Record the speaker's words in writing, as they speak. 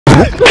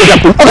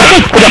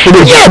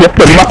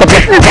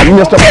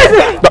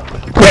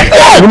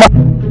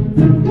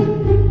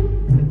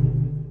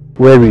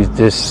Where is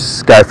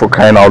this guy for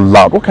crying out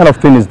loud? What kind of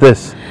thing is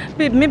this?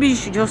 Babe, maybe you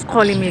should just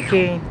call him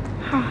again.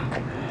 I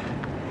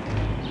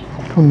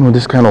don't know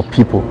this kind of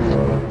people.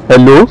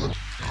 Hello?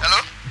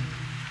 Hello?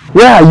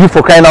 Where are you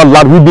for crying out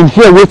loud? We've been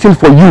here waiting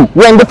for you.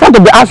 We're in the front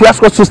of the house. You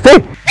asked us to stay.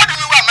 What do you mean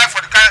where am I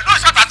for the car? Don't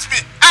shout at me.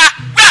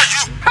 Where are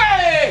you?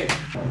 Hey!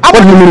 What do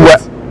you mean where?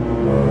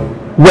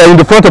 We're in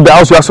the front of the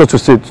house. You asked us to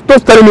sit.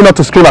 Stop telling me not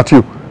to scream at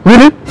you.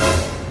 Really?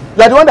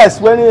 You are the one that's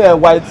wearing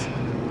white.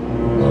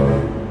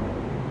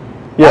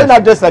 Yes. Why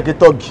not just like a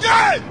thug?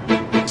 Yeah!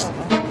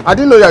 I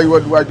didn't know that you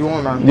were the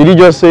one, man. Did you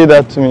just say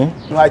that to me?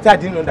 No, I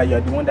didn't know that you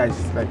are the one that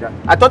is like that.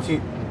 I thought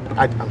you...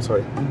 I'm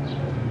sorry.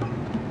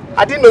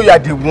 I didn't know you are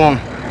the one.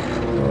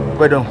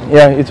 Well done.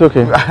 Yeah, it's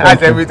okay.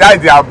 Every time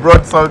they have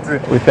brought something.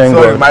 We thank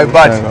Sorry, God. my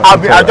bad.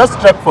 I just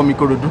right. trekked from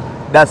Ikorodu.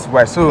 That's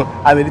why. So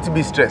I'm a little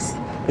bit stressed.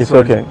 It's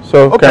Sorry. okay.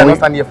 So okay, can I'm we... not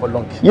stand here for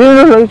long.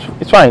 Yeah, no,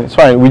 it's fine. It's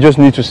fine. We just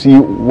need to see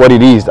what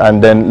it is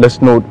and then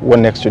let's know what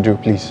next to do,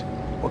 please.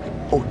 Okay.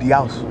 Oh, the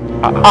house.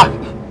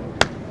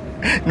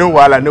 No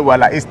wala.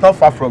 It's not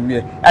far from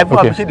here. I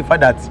appreciate the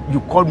fact that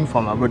you called me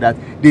from abroad, that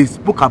they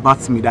spoke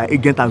about me, that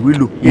agent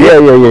Awilo.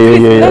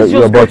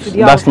 Yeah. But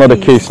that's not the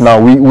case now.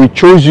 We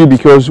chose you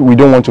because we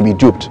don't want to be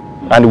duped.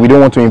 And we don't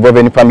want to involve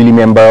any family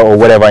member or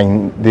whatever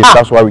in this.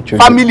 That's why we chose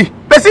family. you.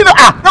 Nobody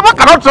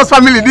cannot trust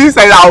family. This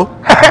is how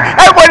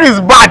everybody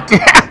is bad.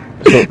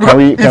 So can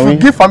we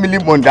give family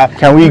money,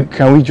 can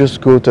we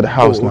just go to the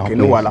house now? Okay, please?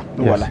 no wala.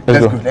 Let's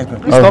go.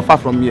 It's not far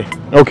from here.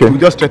 Okay. We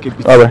just check it.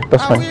 All right,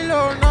 that's fine.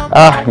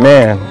 Ah,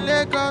 man.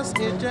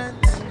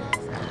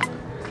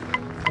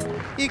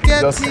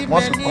 Just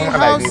once you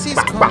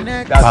come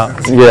like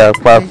this,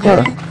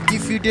 Papa.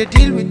 If you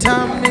deal with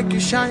time, make you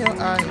shine your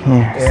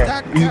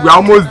eye. We're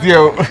almost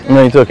there.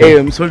 No, it's okay.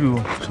 I'm sorry,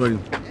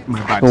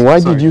 my bad. So why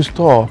did you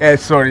stop?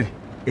 Sorry.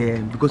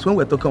 Because when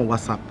we're talking on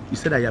WhatsApp, you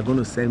said that you're going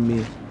to send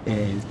me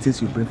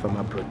things you bring from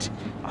abroad.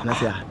 And I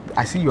said,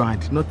 I see your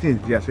hand, nothing is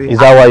there. Is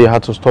that why you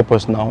had to stop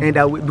us now? And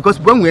because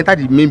when we enter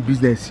the main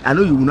business, I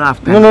know you will not have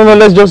time. No,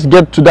 let's just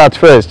get to that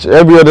first.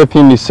 Every other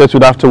thing is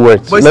settled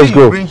afterwards. But let's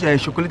go. Bring,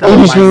 chocolate it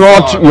is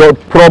not your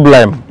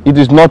problem. It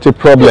is not a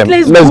problem.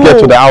 Let's get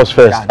to the house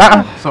first.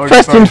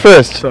 Sorry, thing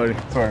first. Sorry.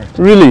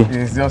 Really?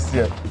 It's just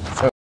here.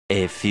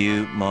 A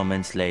few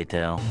moments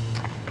later.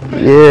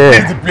 Yeah.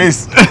 It's the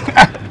place.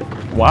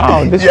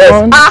 Wow, this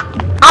one.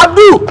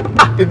 Abdu!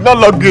 It's not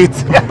look good.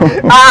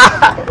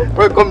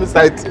 Welcome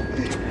inside.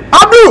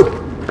 Abdu!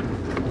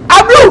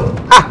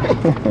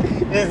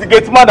 He's the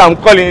gate man I'm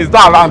calling. He's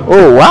not around.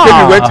 Oh, wow.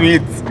 Maybe went to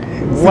eat.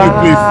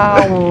 Wow,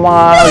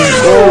 my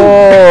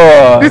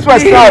God. This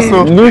was class.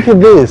 Look at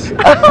this.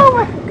 Oh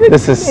my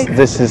goodness.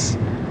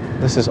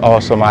 This is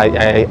awesome. I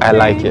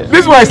like it.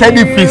 This one said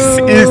the piece.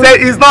 He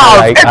said it's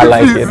not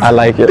I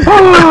like it.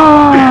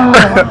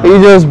 He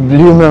just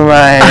blew my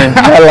mind.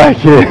 I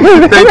like it.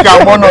 Thank you.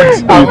 I'm honored.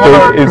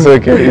 It's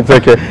okay.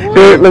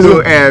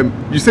 So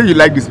you say you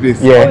like this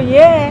place? Yeah. Oh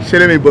yeah.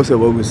 Share me boss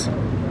of always.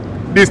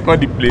 This is not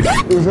the place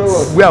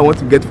where I want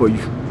to get for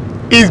you.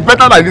 It's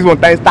better than this one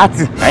times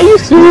 30. Are you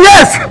serious?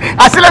 Yes!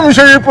 I said let me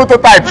show you a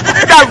prototype.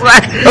 That's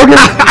right.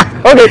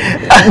 Okay.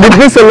 With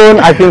this alone,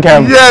 I think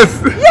I'm...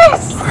 Yes!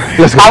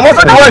 Let's go. I'm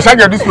also the one to shag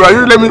this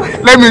one. Let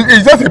me,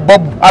 it's just a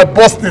bob. I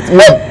bust it.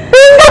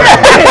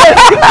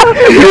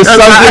 It's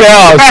something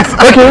else.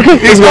 Okay.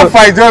 It's not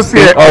fine, just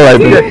here. All right.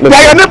 They're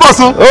your neighbors,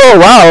 so. Oh,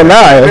 wow,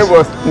 nice.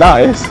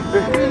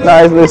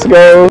 Nice. Let's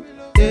go.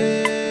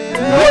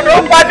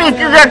 Don't panic.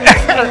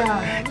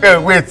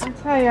 Wait.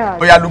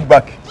 Oh yeah, look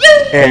back.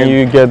 Can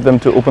you get them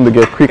to open the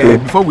gate quickly?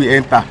 Before we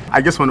enter,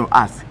 I just want to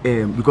ask,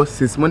 because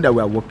since Monday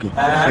we are working,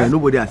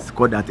 nobody has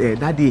called that.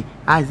 Daddy,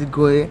 how is it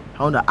going?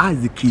 How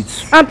is the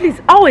kids? And please,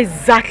 how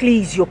exactly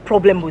is your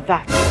problem with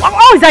that?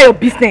 How is that your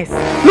business?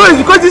 No, it's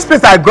because this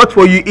place I got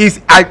for you is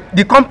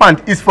the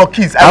compound is for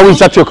kids. How is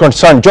that your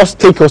concern? Just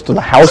take us to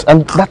the house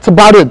and that's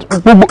about it.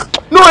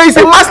 No, it's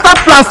a master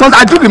plan. Son.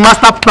 I do the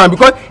master plan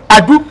because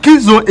I do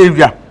kids zone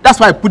area. That's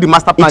why I put the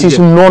master plan. It is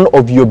none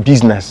of your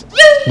business.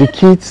 The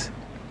kids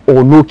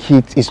or no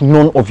kids is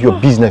none of your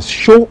business.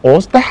 Show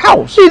us the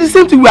house. It's the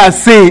same thing we are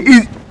saying.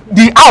 Is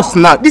the house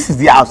now. This is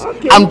the house.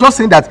 Okay. I'm just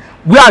saying that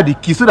where are the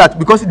kids so that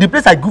because the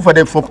place I go for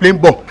them for playing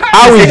ball.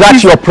 How is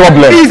that your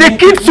problem? It's a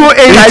kid zone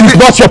area. It is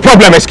not your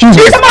problem. Excuse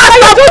me. It's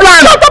master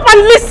plan. Shut up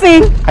and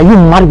listen. Are you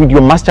mad with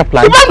your master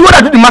plan? I'm the one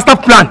that do the master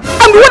plan.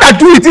 I'm the one that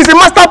do it. It's a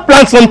master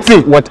plan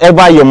something.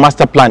 Whatever your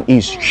master plan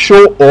is,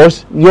 show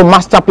us your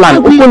master plan.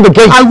 Open the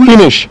gate.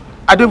 Finish.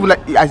 I don't even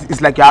like.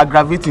 It's like you're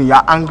aggravating.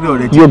 You're angry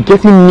already. You're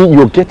getting me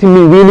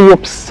really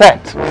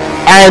upset.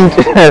 And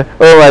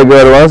oh my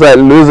God, once I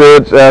lose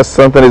it,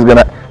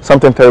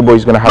 something terrible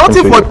is gonna happen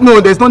to you. No,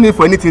 there's no need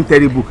for anything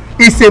terrible.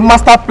 It's a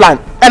master plan,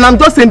 and I'm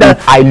just saying that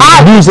if I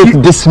lose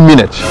it this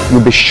minute,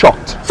 you'll be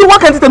shocked. So why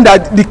can't you tell them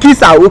that the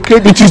kids are okay?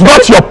 It is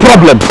not your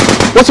problem.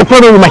 What's your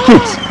problem with my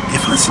kids?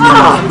 If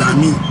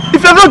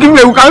you're not giving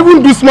me, we can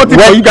even do small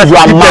things for you guys. You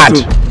are mad.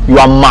 You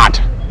are mad.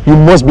 You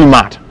must be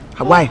mad.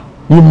 Why?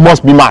 You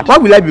must be mad. Why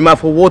will I be mad?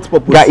 For what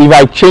purpose? Guy, if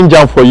I change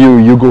am for you,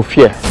 you go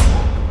fear.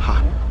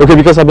 Okay,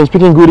 because I've been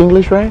speaking good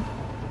English, right?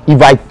 If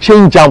I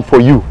change am for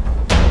you,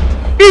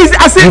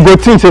 you go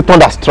think say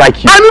thunder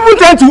strike you. I'm even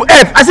trying to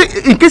help. I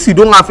say, in case you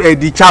don't have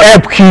the child.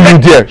 Help kill you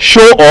there.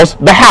 Show us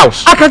the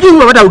house. I can give you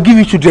my mother will give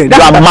you children.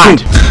 You are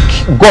mad.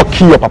 God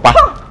kill your papa.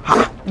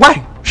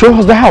 Why? Show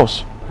us the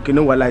house. Okay,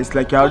 no, well, it's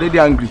like you're already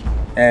angry.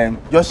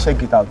 Just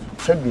check it out.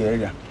 Check the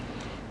area.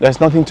 There's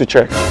nothing to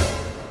check.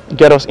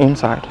 Get us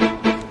inside.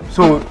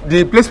 So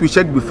the place we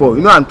checked before,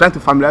 you know, I'm trying to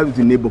familiarize with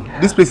the neighbor.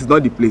 This place is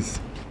not the place.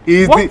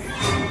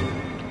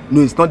 No,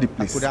 it's not the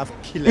place.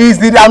 It's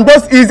the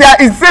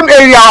same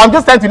area. I'm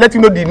just trying to let you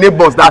know the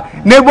neighbors,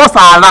 that neighbors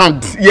are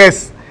around.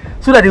 Yes,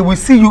 so that they will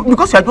see you,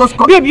 because you are just.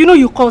 Babe, you know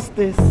you caused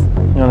this.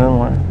 No, don't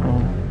worry.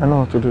 I know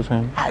what to do,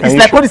 Sam. It's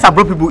like all these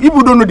abroad people.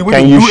 People don't know the way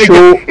Can they you do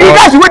show agent.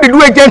 That's the way they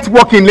do agent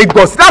work in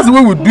Lagos. That's the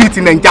way we do it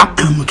in Nigeria.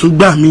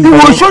 They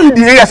will show you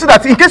the area so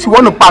that in case you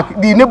want to park,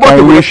 the neighbors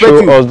will respect you.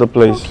 Can you show us the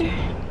place? Okay.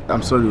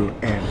 I'm sorry.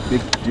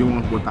 Babe, do you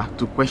want water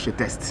to quench your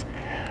test?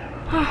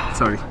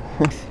 Sorry.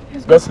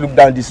 Just look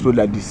down this road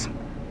like this.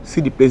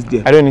 See the place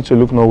there. I don't need to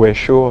look nowhere.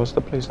 Show us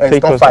the place.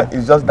 Take us far.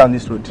 It's just down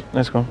this road.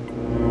 Let's go.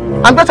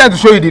 I'm just trying to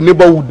show you the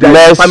neighborhood.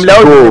 Let's go.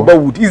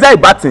 Neighborhood. Is that a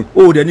bad thing?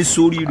 Oh, then it's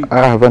so really.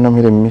 I have not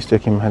made a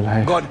mistake in my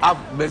life. God have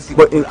mercy.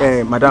 But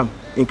madam,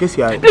 in case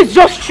you are. Please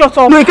just shut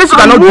up. No, in case you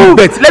cannot give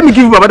birth, let me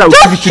give you my mother.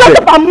 Just shut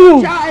up and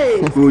move.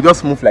 We will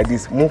just move like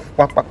this. Move.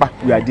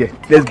 We are there.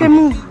 Let's go.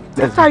 Move.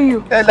 After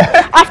you.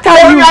 After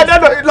you. I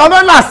don't know.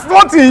 No, last.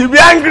 Nothing. You'll be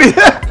angry.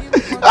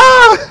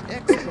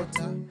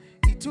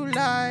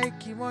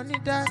 Like him on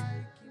that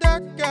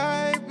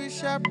guy be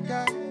sharp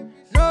guy.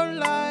 No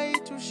lie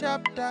to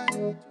sharp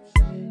die.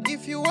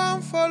 If you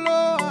want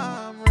follow,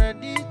 I'm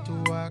ready to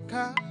work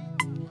out.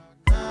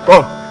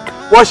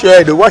 Oh, wash your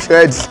head. Wash your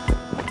head.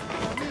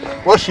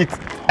 Wash it.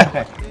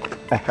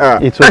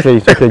 It's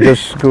okay.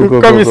 Just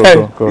go. Come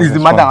inside. Go. It's the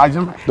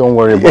madam. Don't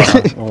worry about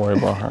her. Don't worry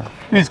about her.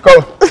 Please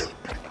come.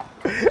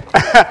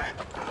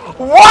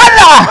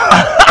 Voila!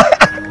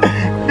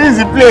 This is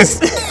the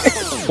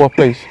place. What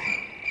place?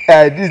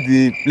 This is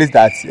the place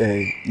that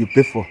you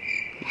pay for.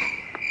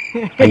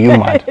 Are you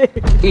mad?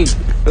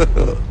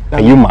 Are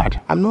you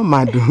mad? I'm not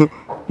mad.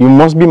 You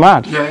must be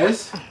mad.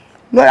 Yes.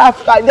 No, they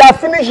have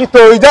finished it.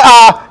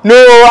 No.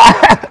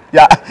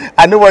 Yeah,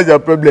 I know what's your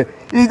problem.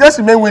 It's just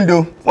the main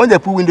window. Once they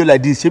put window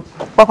like this, Are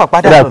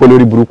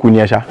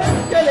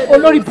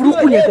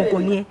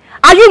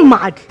you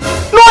mad?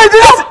 No, it's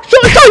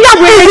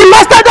the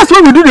master. That's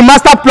when we do the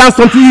master plan.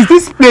 Something is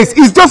this place.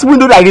 It's just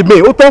window that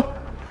remain.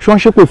 When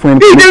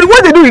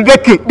they do the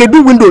decking, they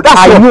do window. That's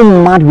Are you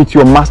mad with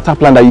your master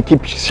plan that you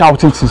keep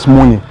shouting since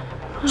morning?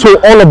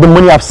 So all of the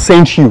money I've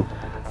sent you,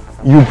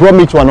 you brought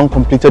me to an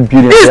uncompleted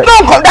building. It's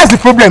not. That's the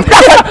problem. Don't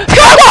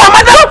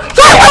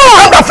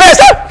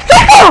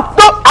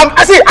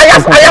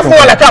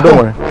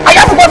worry. I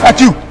have forgot at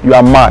you. You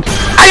are mad.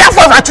 I have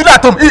forgot at you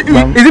at home.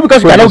 Is it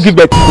because you cannot give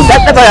birth?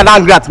 That's why you're not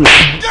angry at me.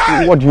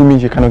 What do you mean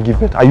you cannot give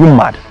birth? Are you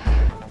mad?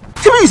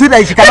 You said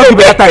that she cannot give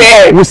birth that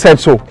time. Who said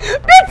so?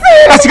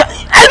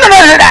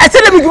 I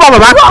said let me give her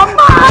Baba.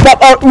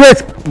 Wait,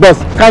 boss,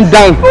 calm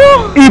down.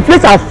 The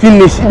place are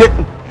finished.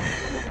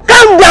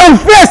 Calm down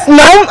first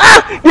now.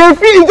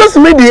 They just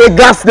made the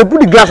glass. They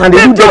put the glass and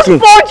they do decking.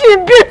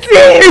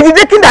 It's the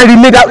decking that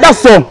remained.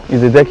 That's all.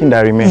 Is the decking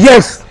that remains?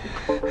 Yes.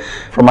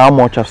 From how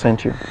much I've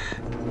sent you?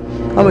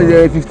 How much?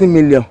 15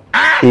 million.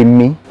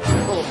 Me?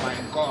 Oh my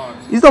God.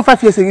 It's not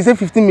 5 years ago. You said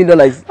 15 million.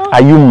 Like.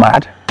 Are you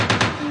mad?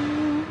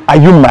 Are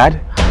you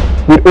mad?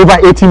 With over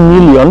 80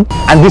 million,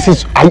 and this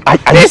is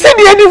They said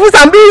the edifice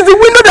and is the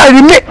window that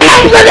remains.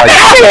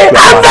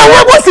 Calm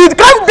down. What's it?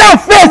 Calm down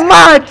first,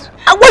 mad.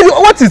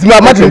 What is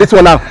mad in this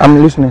one now?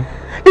 I'm listening.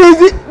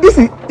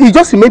 He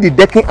just made the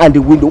decking and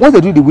the window. Once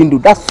they do the window,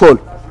 that's all.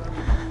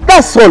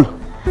 That's all.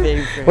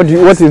 What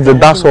is the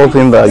that's all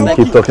thing that you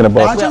keep talking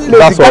about?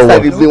 That's all.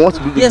 They want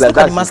to do this. Yes, look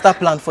at the master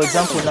plan, for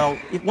example. Now,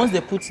 once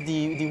they put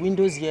the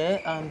windows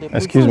here and they put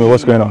Excuse me,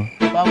 what's going on?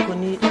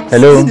 Balcony.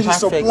 Hello.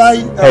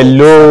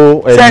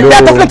 Hello.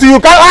 They're talking to you.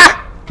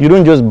 You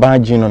don't just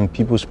barge in on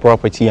people's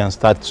property and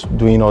start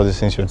doing all the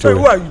things you're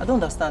doing. I don't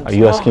understand. Are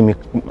you asking me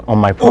on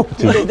my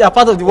property? They are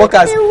part of the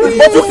workers.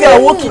 But if they are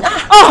working,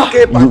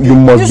 you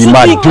must be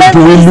mad. Do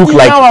we look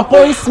like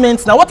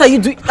appointments now? What are you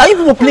doing? Are you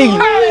people playing?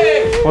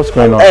 What's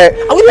going on?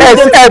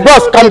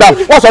 Boss, calm down.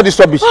 What's all this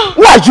rubbish?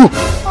 Who are you?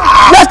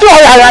 What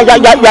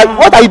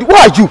are you? Who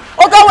are you?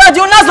 Okay, we are the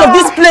owners of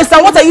this place,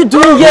 and what are you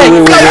doing here?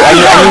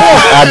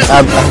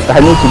 I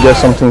need to get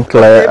something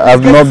clear.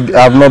 I've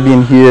not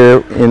been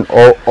here in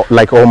all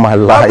my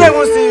life. I've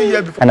never seen you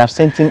here before. And I've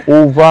sent him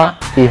over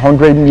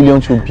 100 million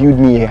to build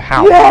me a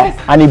house. Yes.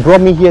 And he brought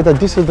me here that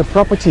this is the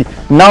property.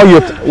 Now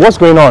what's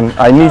going on?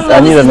 I need an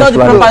explanation. This is not the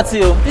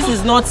property. This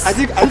is not. I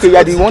think okay, you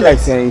are the one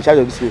that's in charge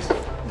of this place.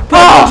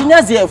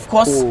 Engineers here, of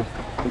course. Oh.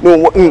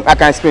 No, I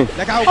can explain.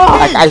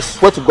 I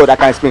swear to God, I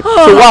can explain.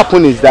 So what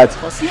happened is that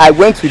I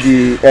went to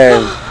the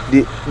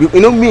you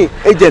know me,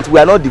 agents, we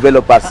are not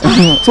developers.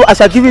 So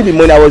as I give you the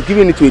money, I was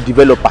giving it to a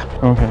developer.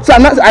 Okay. So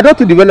I don't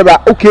to developer.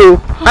 Okay,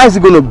 how is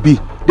it gonna be?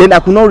 Then I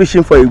could not reach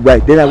him for a while.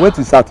 Then I went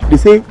to South. They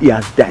say he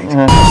has died.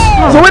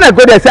 So when I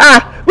go there, I say,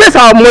 where's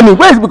our money?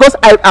 Where's because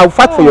I'll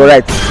fight for your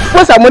rights.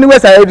 Where's our money?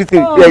 Where's our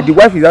everything? The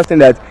wife is asking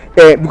that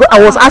because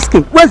I was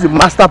asking, where's the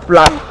master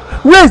plan?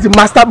 Where is the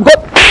master? Because